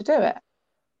and how to do it.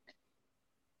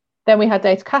 Then we had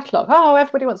data catalog. Oh,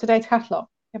 everybody wants a data catalog.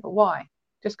 Yeah, but why?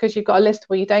 Just because you've got a list of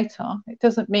all your data, it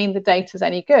doesn't mean the data's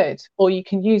any good or you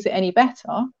can use it any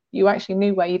better. You actually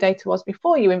knew where your data was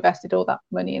before you invested all that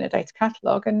money in a data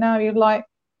catalog. And now you're like,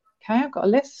 okay, I've got a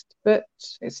list, but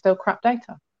it's still crap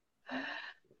data.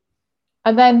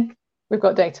 And then we've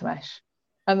got data mesh.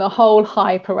 And the whole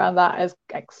hype around that has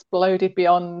exploded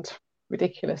beyond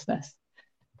ridiculousness.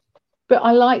 But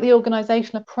I like the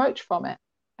organizational approach from it.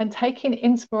 And taking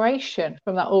inspiration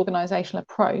from that organizational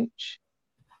approach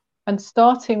and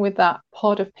starting with that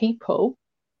pod of people,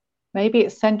 maybe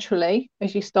it's centrally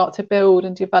as you start to build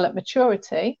and develop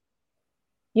maturity.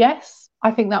 Yes,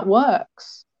 I think that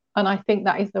works. And I think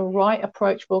that is the right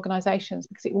approach for organizations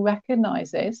because it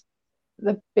recognizes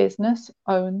the business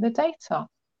own the data.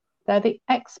 They're the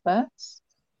experts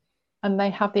and they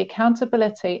have the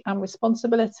accountability and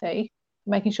responsibility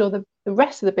for making sure that the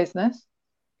rest of the business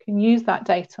can use that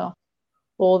data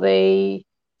for the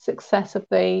success of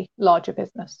the larger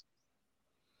business.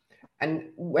 And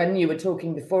when you were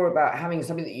talking before about having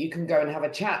something that you can go and have a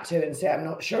chat to and say, I'm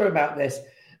not sure about this,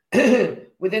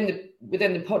 within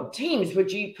the pod teams,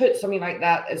 would you put something like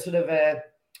that as sort of a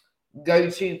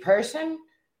go-to person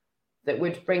that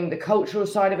would bring the cultural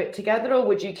side of it together, or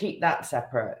would you keep that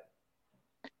separate?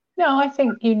 No, I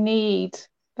think you need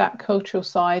that cultural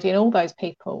side in all those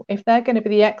people. If they're going to be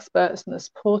the experts and the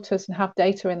supporters and have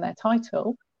data in their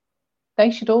title,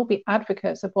 they should all be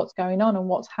advocates of what's going on and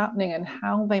what's happening and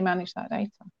how they manage that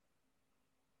data.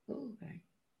 Okay,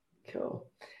 cool.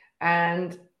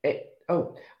 And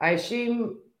I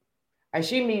assume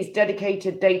these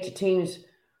dedicated data teams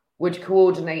would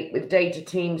coordinate with data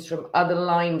teams from other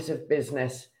lines of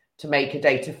business to make a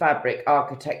data fabric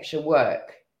architecture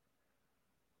work.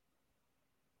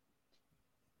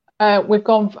 I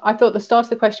thought the start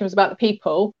of the question was about the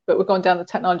people, but we've gone down the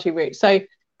technology route. So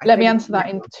let me answer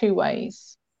that in 2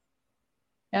 ways.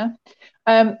 Yeah.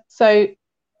 So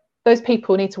those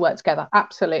people need to work together.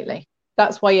 Absolutely.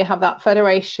 That's why you have that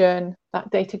federation, that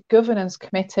data governance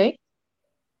committee,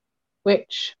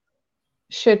 which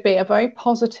should be a very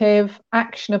positive,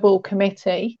 actionable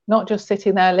committee, not just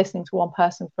sitting there listening to one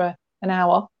person for an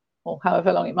hour or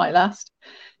however long it might last.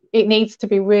 It needs to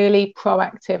be really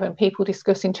proactive and people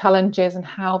discussing challenges and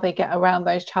how they get around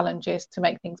those challenges to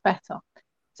make things better.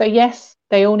 So yes,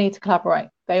 they all need to collaborate.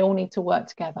 They all need to work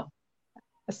together.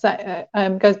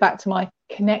 Goes back to my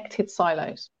connected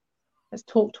silos. Let's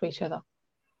talk to each other.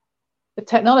 The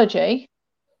technology,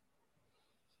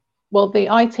 well,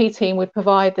 the IT team would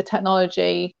provide the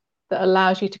technology that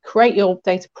allows you to create your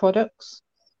data products,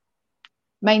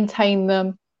 maintain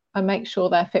them, and make sure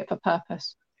they're fit for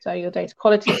purpose. So your data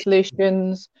quality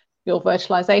solutions, your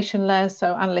virtualization layers,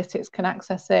 so analytics can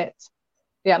access it,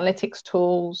 the analytics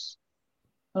tools,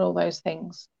 and all those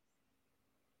things.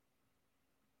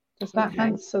 Does that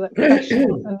answer that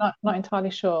question? I'm not entirely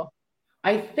sure.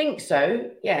 I think so,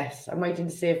 yes. I'm waiting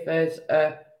to see if there's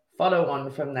a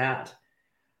follow-on from that.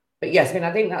 But yes, I mean,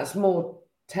 I think that's more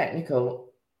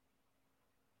technical.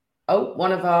 Oh,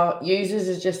 one of our users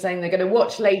is just saying they're going to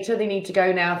watch later. They need to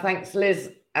go now. Thanks,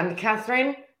 Liz and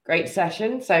Catherine. Great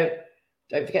session. So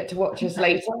don't forget to watch us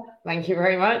later. Thank you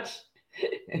very much.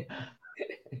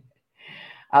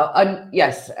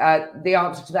 Yes, the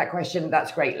answer to that question,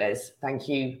 that's great, Liz. Thank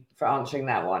you for answering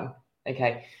that one.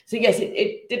 Okay. So yes,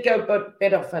 it did go a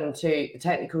bit off onto the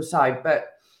technical side,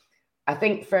 but I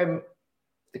think from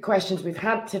the questions we've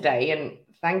had today, and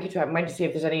thank you to everyone, to see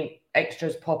if there's any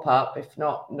extras pop up. If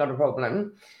not, not a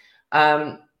problem.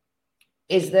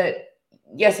 Is that,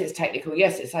 yes, it's technical,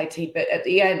 yes, it's IT, but at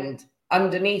the end,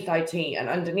 underneath IT and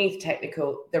underneath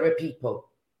technical, there are people.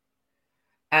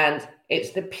 And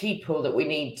it's the people that we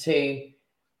need to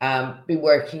be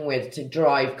working with to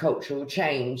drive cultural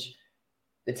change.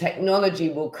 The technology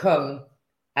will come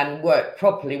and work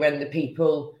properly when the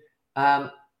people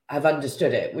have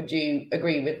understood it. Would you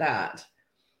agree with that?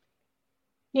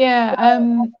 Yeah.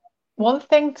 One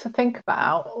thing to think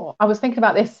about, I was thinking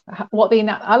about this,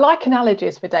 I like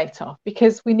analogies for data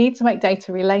because we need to make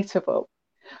data relatable.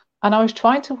 And I was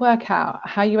trying to work out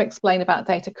how you explain about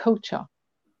data culture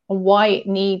and why it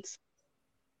needs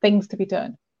things to be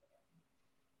done.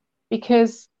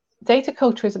 Because data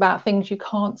culture is about things you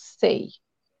can't see.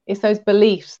 It's those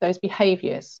beliefs, those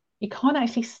behaviors. You can't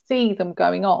actually see them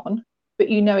going on, but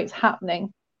you know it's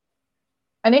happening.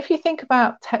 And if you think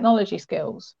about technology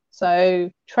skills, so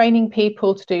training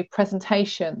people to do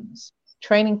presentations,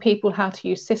 training people how to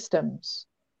use systems,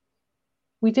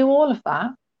 we do all of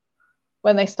that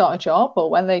when they start a job or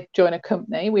when they join a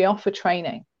company. We offer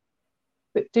training.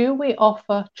 But do we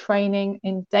offer training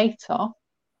in data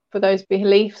for those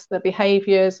beliefs, the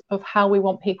behaviors of how we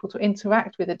want people to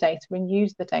interact with the data and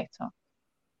use the data?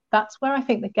 That's where I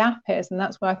think the gap is, and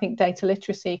that's where I think data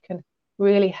literacy can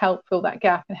really help fill that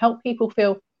gap and help people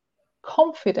feel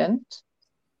confident,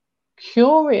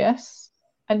 curious,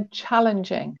 and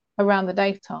challenging around the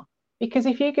data. Because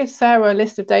if you give Sarah a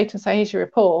list of data and say, here's your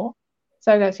report,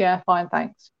 Sarah goes, yeah, fine,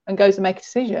 thanks, and goes and make a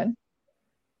decision,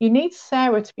 you need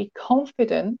Sarah to be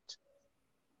confident,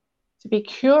 to be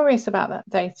curious about that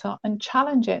data and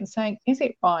challenge it and saying, is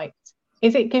it right?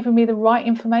 Is it giving me the right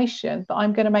information that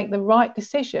I'm going to make the right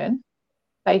decision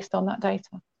based on that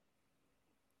data?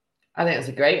 I think that's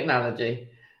a great analogy.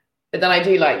 But then I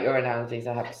do like your analogies,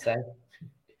 I have to say.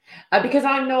 Because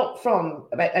I'm not from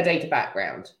a data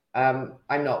background. I'm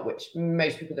not, which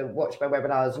most people that watch my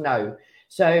webinars know.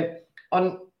 So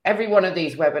on every one of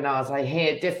these webinars, I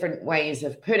hear different ways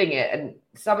of putting it. And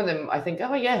some of them I think,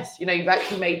 oh, yes, you've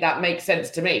actually made that make sense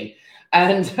to me.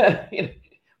 And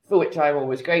for which I'm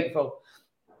always grateful.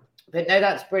 But no,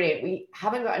 that's brilliant. We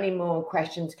haven't got any more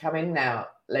questions coming now,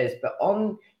 Liz. But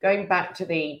on going back to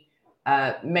the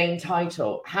main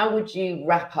title, how would you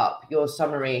wrap up your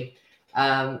summary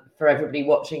for everybody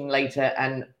watching later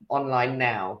and online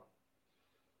now?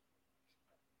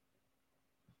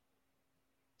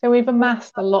 So we've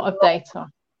amassed a lot of data.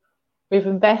 We've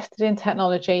invested in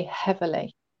technology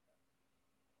heavily.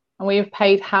 And we've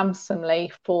paid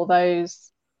handsomely for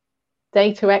those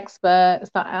data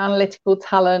experts, that analytical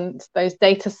talent, those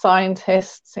data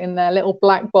scientists in their little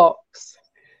black box.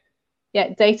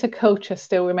 Yet data culture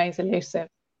still remains elusive.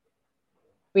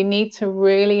 We need to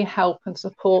really help and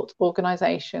support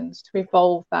organizations to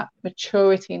evolve that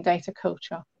maturity in data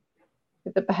culture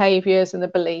with the behaviors and the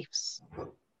beliefs,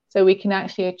 so we can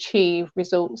actually achieve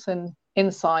results and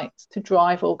insights to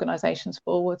drive organizations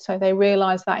forward, so they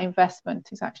realize that investment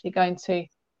is actually going to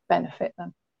benefit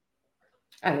them.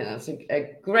 I think that's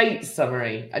a great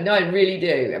summary. I know, I really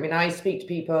do. I mean, I speak to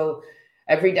people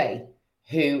every day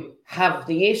who have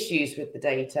the issues with the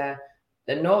data,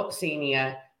 they're not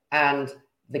senior, and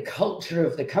the culture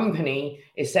of the company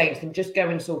is saying to them, just go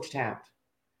and sort it out.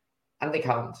 And they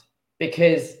can't,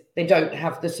 because they don't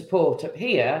have the support up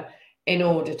here in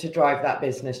order to drive that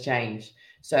business change.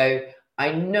 So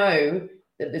I know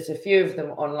that there's a few of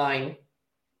them online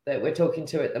that we're talking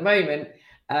to at the moment,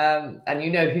 and you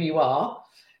know who you are,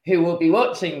 who will be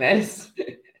watching this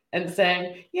and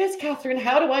saying, yes, Catherine,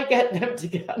 how do I get them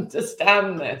to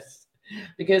understand this?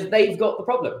 Because they've got the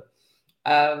problem.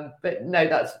 But no,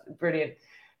 that's brilliant.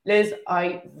 Liz,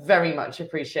 I very much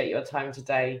appreciate your time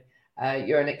today.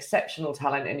 You're an exceptional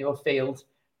talent in your field,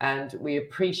 and we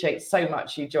appreciate so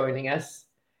much you joining us.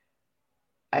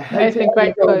 I hope it's been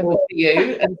great for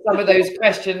you, and some of those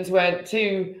questions weren't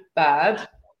too bad.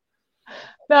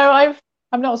 No,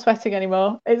 I'm not sweating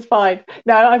anymore. It's fine.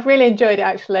 No, I've really enjoyed it,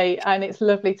 actually, and it's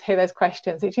lovely to hear those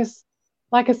questions. It just,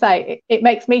 like I say, it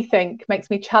makes me think, makes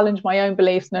me challenge my own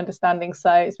beliefs and understanding.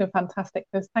 So it's been fantastic.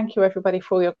 Thank you, everybody,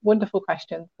 for your wonderful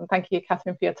questions, and thank you,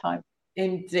 Catherine, for your time.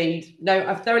 Indeed. No,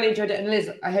 I've thoroughly enjoyed it. And Liz,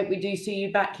 I hope we do see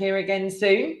you back here again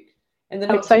soon in the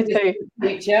next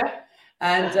future.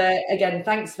 And again,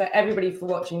 thanks for everybody for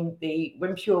watching the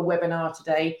Wimpure webinar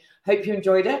today. Hope you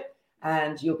enjoyed it,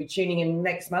 and you'll be tuning in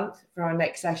next month for our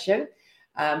next session.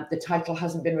 The title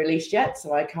hasn't been released yet,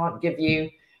 so I can't give you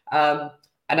an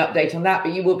update on that,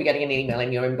 but you will be getting an email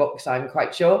in your inbox, I'm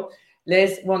quite sure.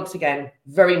 Liz, once again,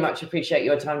 very much appreciate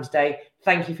your time today.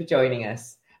 Thank you for joining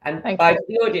us, and bye to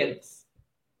the audience.